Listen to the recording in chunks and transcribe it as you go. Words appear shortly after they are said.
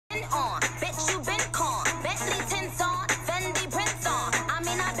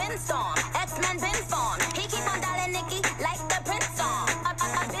windstorm. X-Men been formed. He keep on dialing Nikki like the Prince song. I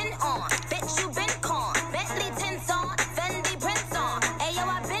been on, bitch you been con. Bentley tints on, Fendi prints on. Ayo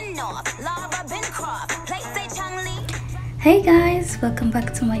I been north, Lara been crossed. Place say Chang-Li. Hey guys, welcome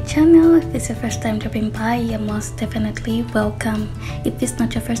back to my channel. If it's your first time dropping by, you're most definitely welcome. If it's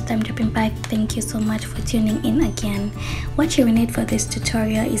not your first time dropping by, thank you so much for tuning in again. What you will need for this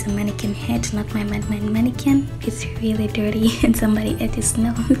tutorial is a mannequin head, not my man-made mannequin. It's really dirty and somebody ate his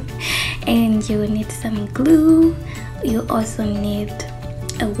nose. And you will need some glue. You also need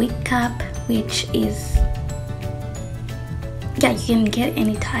a wig cap, which is, yeah, you can get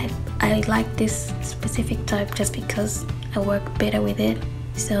any type. I like this specific type just because I work better with it,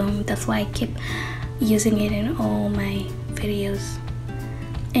 so that's why I keep using it in all my videos.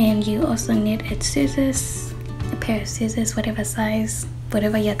 And you also need a scissors, a pair of scissors, whatever size,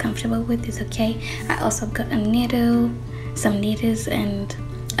 whatever you're comfortable with is okay. I also got a needle, some needles, and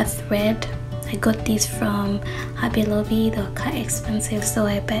a thread. I got these from Hobby Lobby. They're quite expensive, so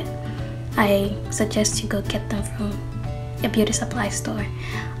I suggest you go get them from a beauty supply store.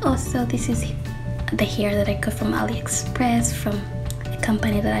 Also, this is the hair that I got from AliExpress, from a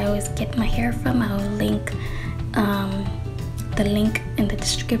company that I always get my hair from. I'll link the link in the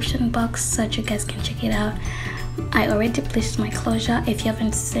description box so that you guys can check it out. I already bleached my closure. If you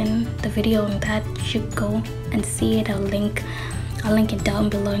haven't seen the video on that, you should go and see it. I'll link it down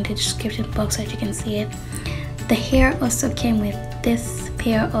below in the description box so that you can see it. The hair also came with this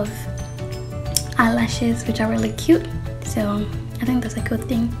pair of eyelashes, which are really cute, so I think that's a good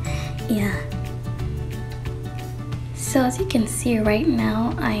thing. Yeah. So as you can see right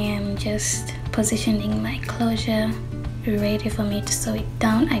now, I am just positioning my closure, ready for me to sew it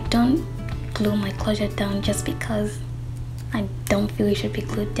down. I don't glue my closure down just because I don't feel it should be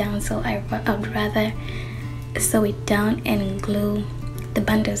glued down, so I'd rather sew it down and glue the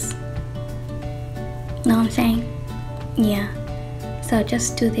bundles. Know what I'm saying? Yeah. So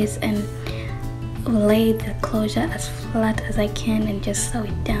just do this and lay the closure as flat as I can and just sew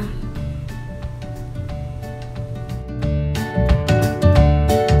it down.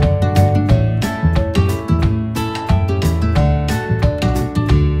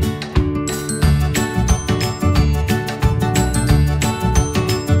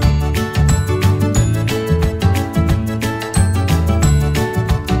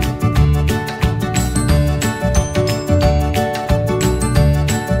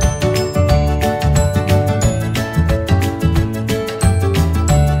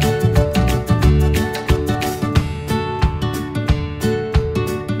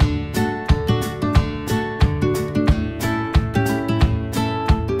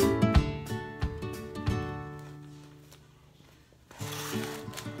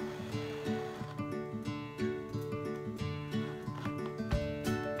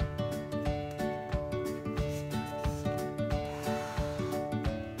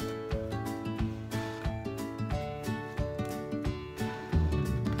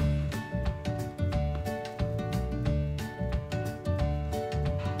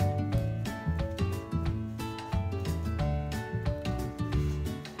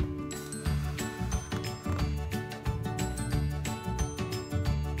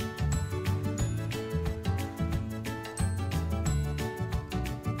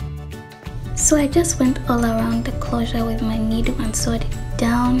 So I just went all around the closure with my needle and sewed it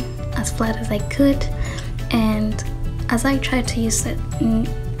down as flat as I could. And as I tried to use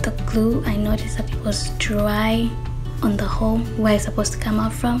the glue, I noticed that it was dry on the hole where it's supposed to come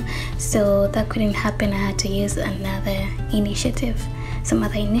out from. So that couldn't happen. I had to use some other initiative.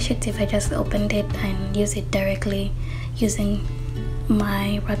 I just opened it and used it directly using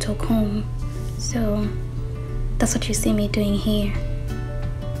my rattle comb. So that's what you see me doing here.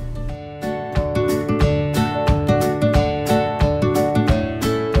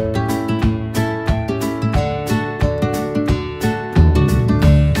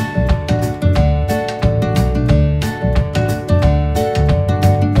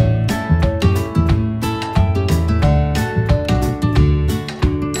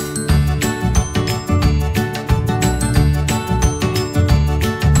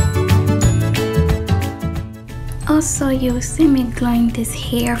 Also, you will see me gluing this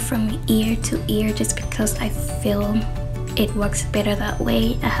hair from ear to ear just because I feel it works better that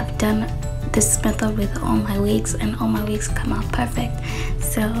way. I have done this method with all my wigs and all my wigs come out perfect.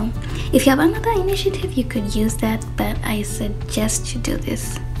 So if you have another initiative, you could use that, but I suggest you do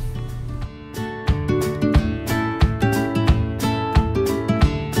this.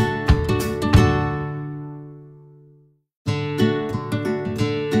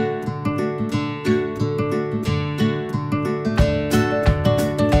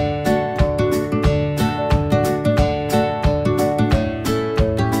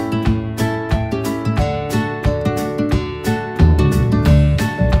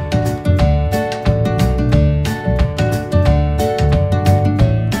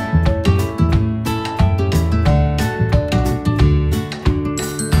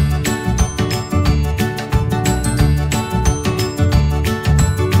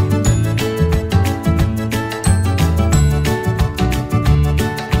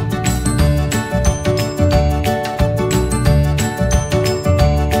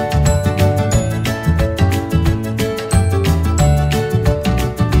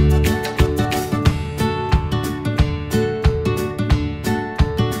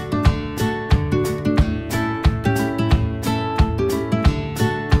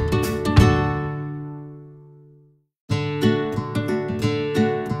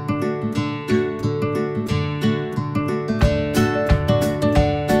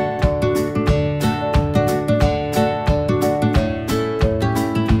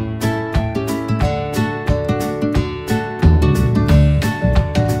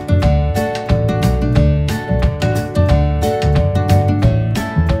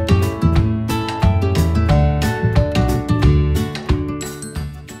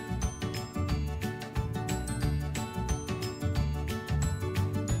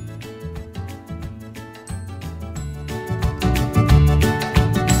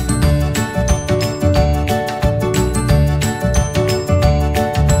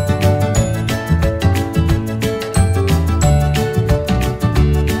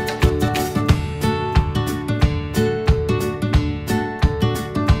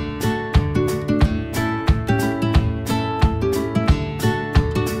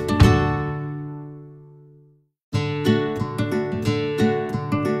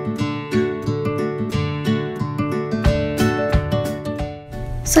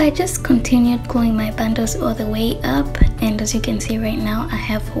 So I just continued gluing my bundles all the way up, and as you can see right now, I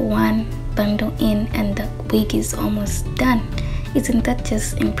have one bundle in and the wig is almost done. Isn't that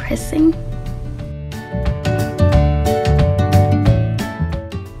just impressive?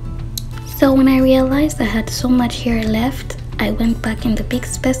 So when I realized I had so much hair left, I went back in the big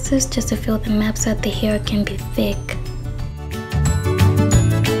spaces just to fill them up so that the hair can be thick.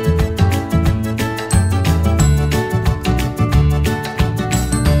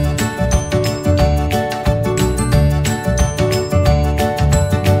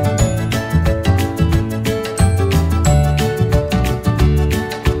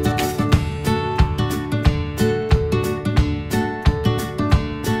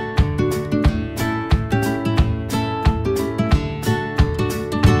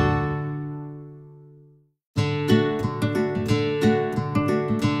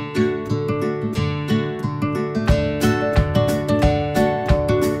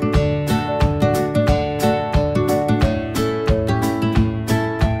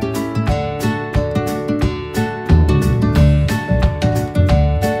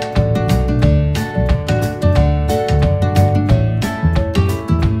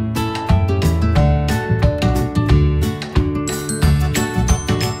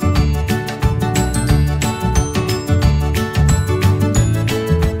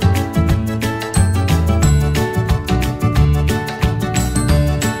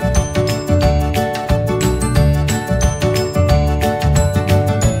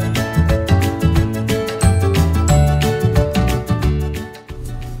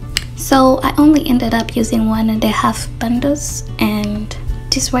 So I only ended up using 1.5 bundles, and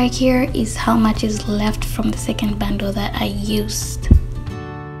this right here is how much is left from the second bundle that I used.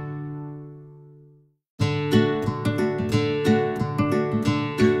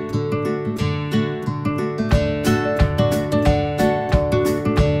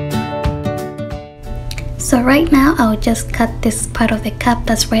 So right now I'll just cut this part of the cap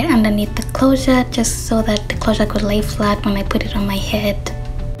that's right underneath the closure, just so that the closure could lay flat when I put it on my head.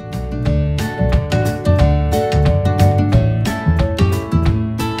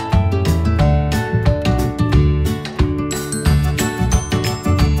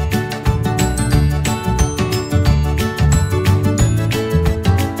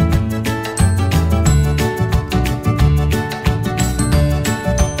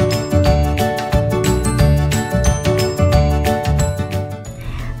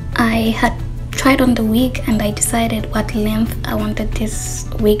 I had tried on the wig and I decided what length I wanted this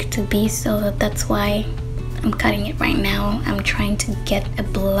wig to be, so that's why I'm cutting it right now. I'm trying to get a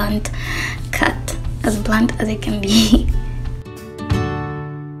blunt cut, as blunt as it can be.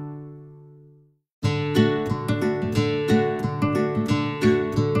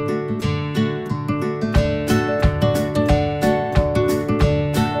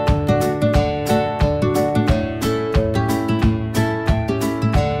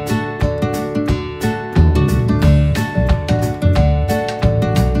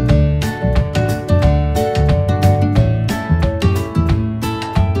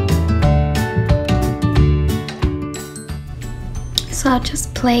 So I'll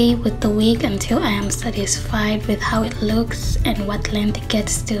just play with the wig until I am satisfied with how it looks and what length it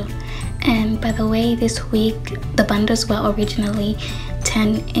gets to. And by the way, this wig, the bundles were originally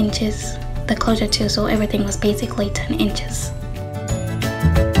 10 inches, the closure too, so everything was basically 10 inches.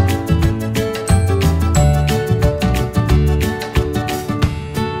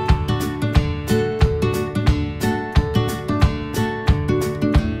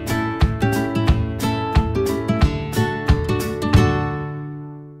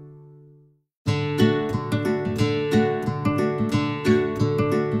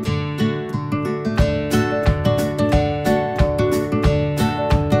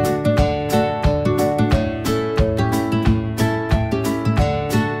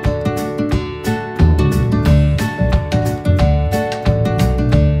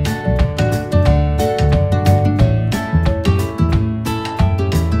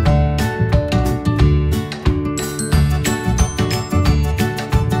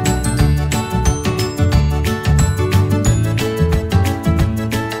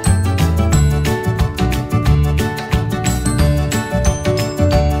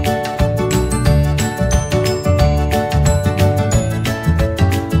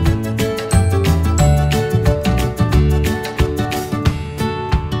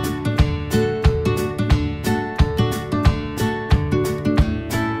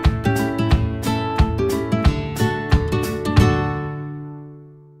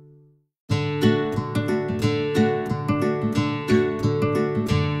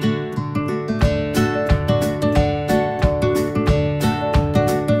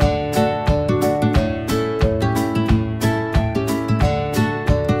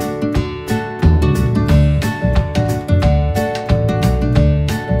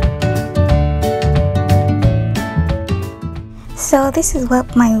 So this is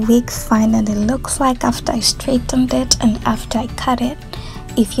what my wig finally looks like after I straightened it and after I cut it.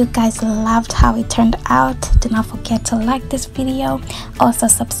 If you guys loved how it turned out, do not forget to like this video. Also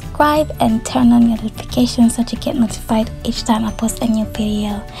subscribe and turn on your notifications so that you get notified each time I post a new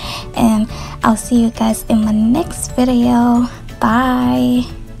video. And I'll see you guys in my next video. Bye.